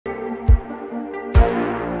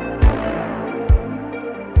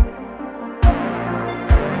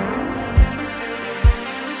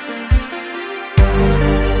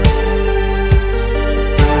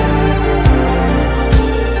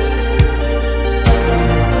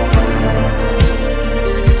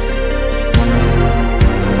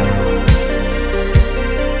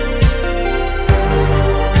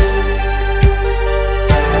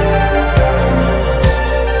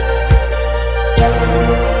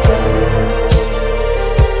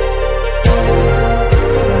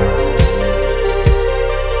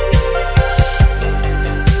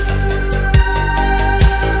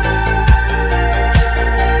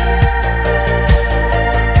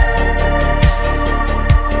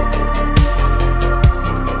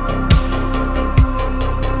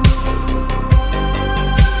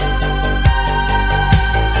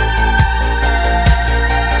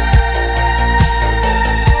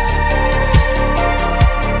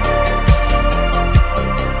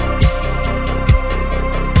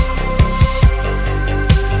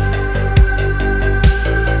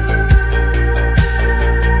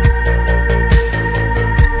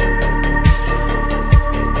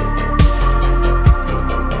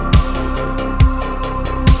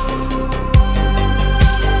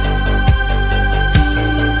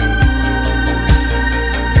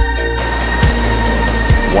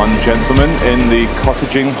one gentleman in the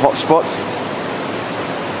cottaging hotspot.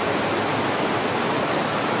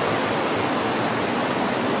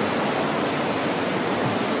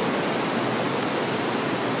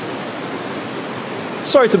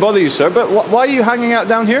 Sorry to bother you, sir, but why are you hanging out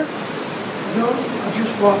down here? No, I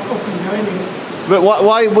just walk up and down here. But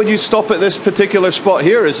why would you stop at this particular spot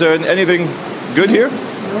here? Is there anything good here?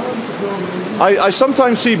 No, I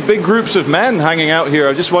sometimes see big groups of men hanging out here.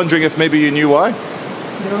 I'm just wondering if maybe you knew why.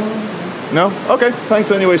 no. No? Okay,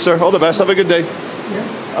 thanks anyway, sir. All the best. Have a good day. Yeah.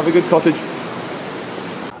 Have a good cottage.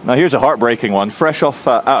 Now here's a heartbreaking one. Fresh off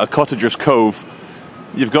out of Cottager's Cove,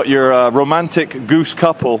 you've got your romantic goose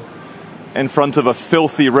couple in front of a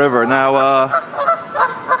filthy river. Now,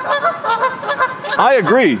 I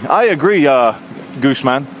agree, Goose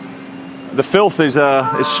Man. The filth is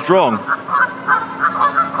strong.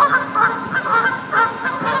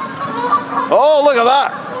 Oh, look at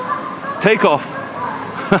that! Take off.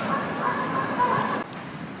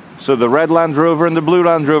 So the red Land Rover and the blue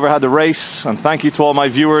Land Rover had a race, and thank you to all my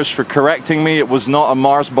viewers for correcting me. It was not a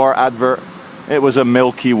Mars bar advert, it was a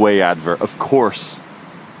Milky Way advert, of course.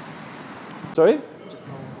 Sorry?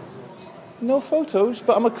 No photos,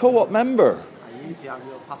 but I'm a co-op member. You need to have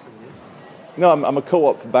your passenger. No, I'm a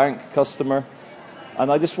co-op bank customer,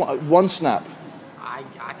 and I just want one snap. I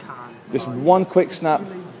can't. Just one quick snap.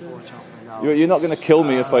 Unfortunately, no. You're not going to kill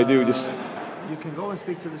me if I do. Just. You can go and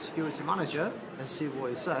speak to the security manager and see what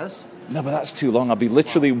he says. No, but that's too long. I'll be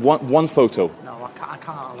literally one photo. No, I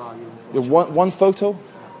can't allow you. You're one photo.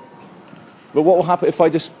 But what will happen if I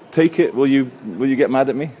just take it? Will you get mad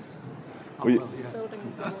at me?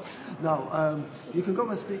 No, you can go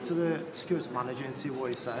and speak to the security manager and see what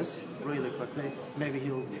he says really quickly. Maybe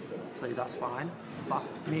he'll say that's fine. But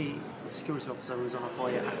me, the security officer who's on a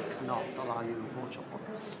foyer, I cannot allow you, unfortunately.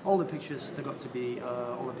 All the pictures, they've got to be,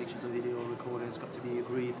 all the pictures and video recordings got to be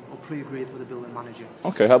agreed or pre-agreed with the building manager.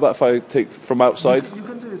 Okay, how about if I take from outside? You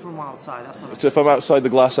can do it from outside. That's not. So if I'm outside the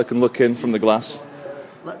glass, I can look in from the glass?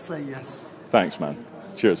 Let's say yes. Thanks, man.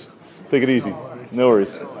 Cheers. Take it easy. No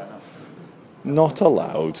worries. Not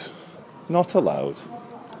allowed. Not allowed.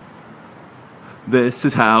 This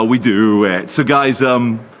is how we do it. So guys,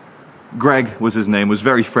 Greg was his name, was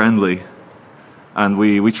very friendly. And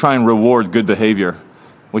we try and reward good behavior.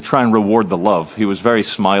 We try and reward the love. He was very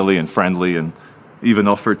smiley and friendly and even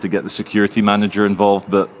offered to get the security manager involved,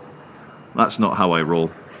 but that's not how I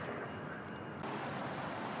roll.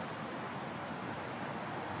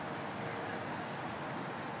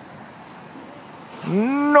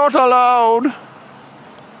 Not allowed.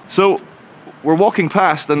 So we're walking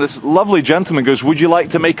past and this lovely gentleman goes, would you like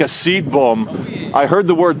to make a seed bomb? Oh, yeah. I heard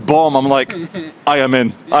the word bomb. I'm like, I am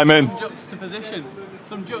in. I'm in.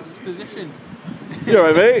 Some juxtaposition. You all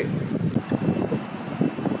right, mate?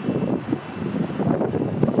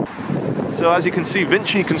 So as you can see,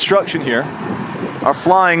 Vinci Construction here are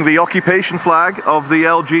flying the occupation flag of the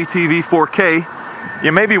LG TV 4K.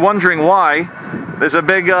 You may be wondering why. There's a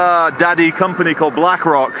big daddy company called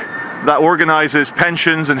BlackRock that organizes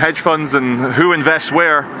pensions and hedge funds and who invests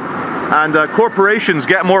where. And corporations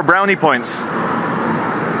get more brownie points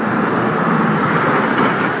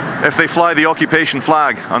if they fly the occupation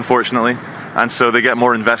flag, unfortunately. And so they get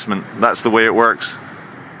more investment. That's the way it works.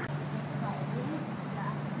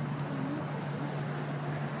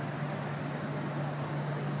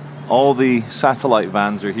 All the satellite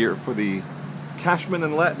vans are here for the Cashman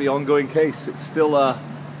and Letby ongoing case. It's still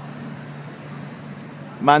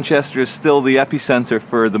Manchester is still the epicenter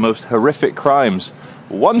for the most horrific crimes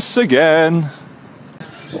once again.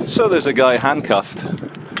 So there's a guy handcuffed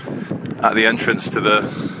at the entrance to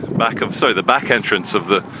the back entrance of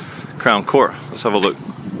the Crown Court. Let's have a look.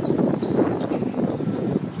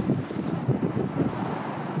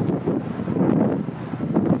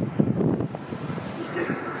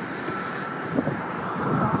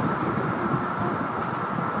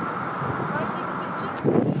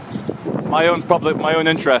 My own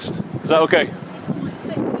interest. Is that okay?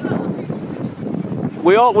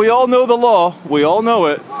 We all know the law. We all know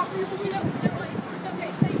it.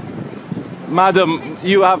 Madam,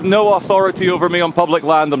 you have no authority over me on public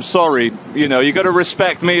land. I'm sorry. You know, you got to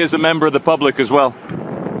respect me as a member of the public as well.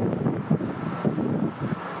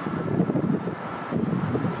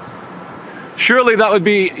 Surely that would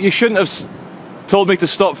be, you shouldn't have told me to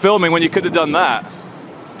stop filming when you could have done that.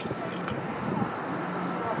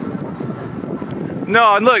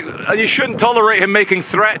 No, and look, and you shouldn't tolerate him making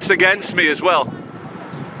threats against me as well.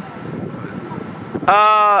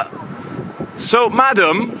 So,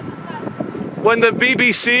 madam, when the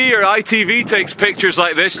BBC or ITV takes pictures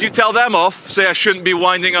like this, you tell them off, say I shouldn't be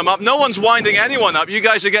winding them up. No one's winding anyone up. You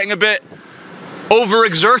guys are getting a bit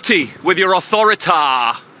overexerty with your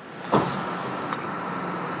authorita.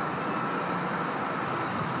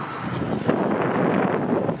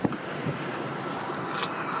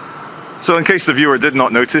 So in case the viewer did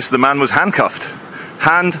not notice, the man was handcuffed.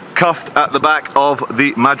 Handcuffed at the back of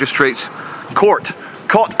the magistrate's court.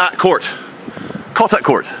 Caught at court. Caught at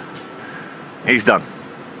court. He's done.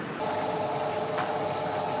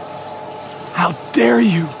 How dare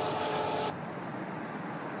you!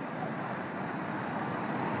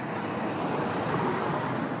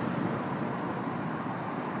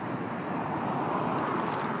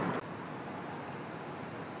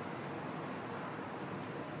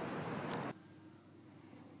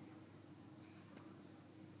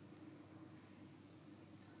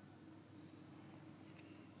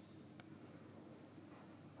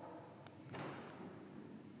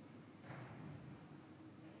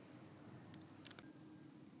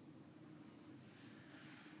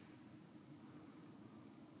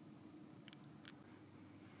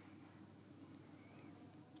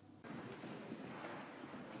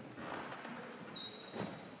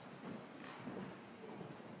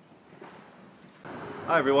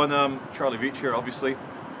 Hi everyone, Charlie Veach here obviously.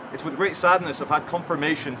 It's with great sadness I've had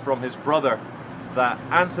confirmation from his brother that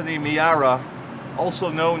Anthony Miara, also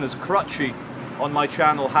known as Crutchy on my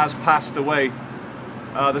channel, has passed away.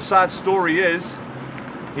 The sad story is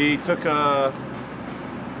he took a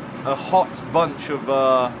hot bunch of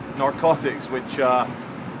narcotics which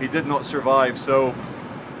he did not survive, so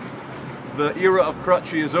the era of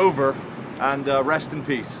Crutchy is over, and rest in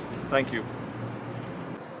peace. Thank you.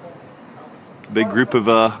 Big group of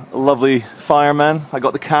lovely firemen. I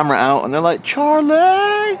got the camera out and they're like, Charlie!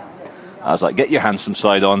 I was like, get your handsome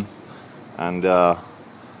side on. And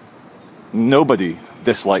nobody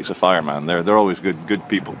dislikes a fireman. They're always good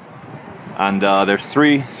people. And there's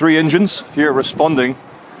three engines here responding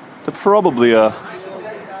to probably a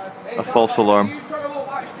false alarm. Are you trying to look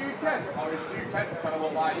like Stu Kent? Or is Stu Kent trying to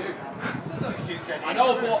look like you? I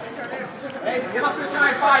know, but you'll have to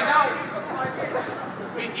try and find out.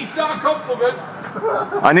 It's not a compliment.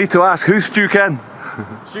 I need to ask, who's Stu Ken?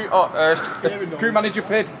 Crew manager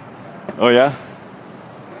Pid. Oh yeah?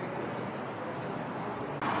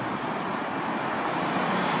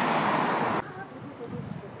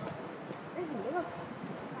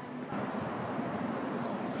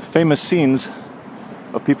 Famous scenes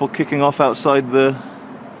of people kicking off outside the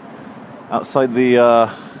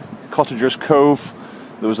Cottagers Cove.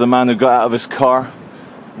 There was a man who got out of his car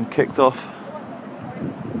and kicked off.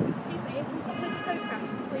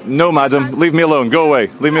 No, madam, leave me alone, go away.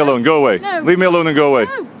 Leave me alone, go away. No. Leave me alone and go away.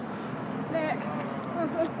 No. Nick.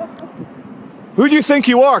 Who do you think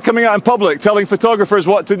you are, coming out in public telling photographers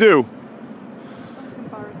what to do? That's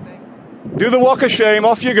embarrassing. Do the walk of shame,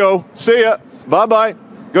 off you go. See ya. Bye-bye.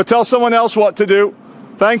 Go tell someone else what to do.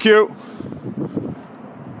 Thank you.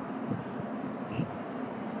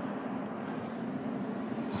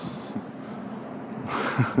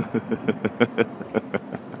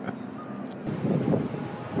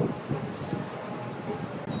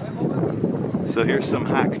 So here's some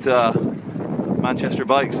hacked Manchester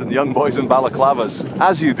bikes and young boys in balaclavas.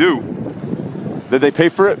 As you do. Did they pay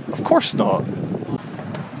for it? Of course not.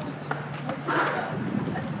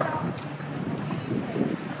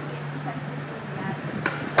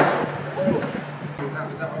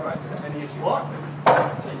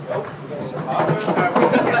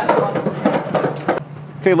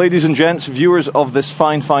 Okay, ladies and gents, viewers of this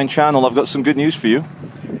fine channel, I've got some good news for you.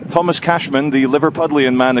 Thomas Cashman, the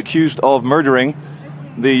Liverpudlian man accused of murdering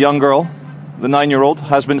the young girl, the 9-year-old,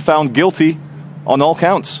 has been found guilty on all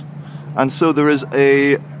counts. And so there is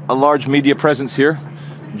a large media presence here.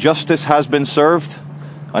 Justice has been served.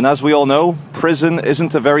 And as we all know, prison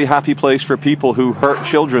isn't a very happy place for people who hurt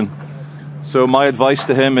children. So my advice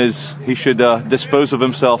to him is he should dispose of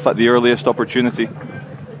himself at the earliest opportunity.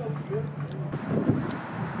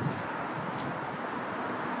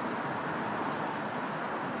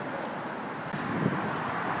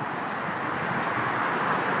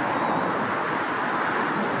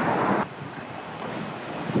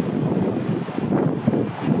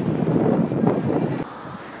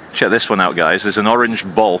 Check this one out, guys. There's an orange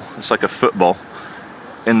ball, it's like a football,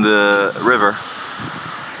 in the river,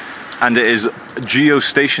 and it is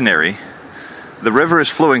geostationary. The river is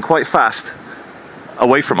flowing quite fast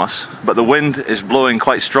away from us, but the wind is blowing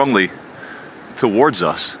quite strongly towards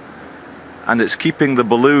us, and it's keeping the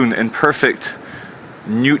balloon in perfect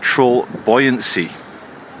neutral buoyancy.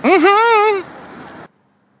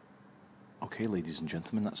 Okay, ladies and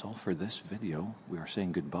gentlemen, that's all for this video. We are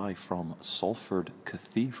saying goodbye from Salford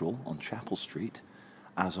Cathedral on Chapel Street,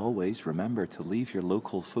 As always, remember to leave your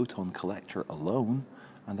local photon collector alone,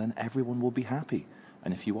 and then everyone will be happy.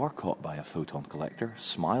 And if you are caught by a photon collector,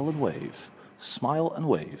 smile and wave. Smile and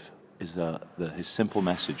wave is his simple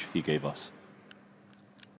message he gave us.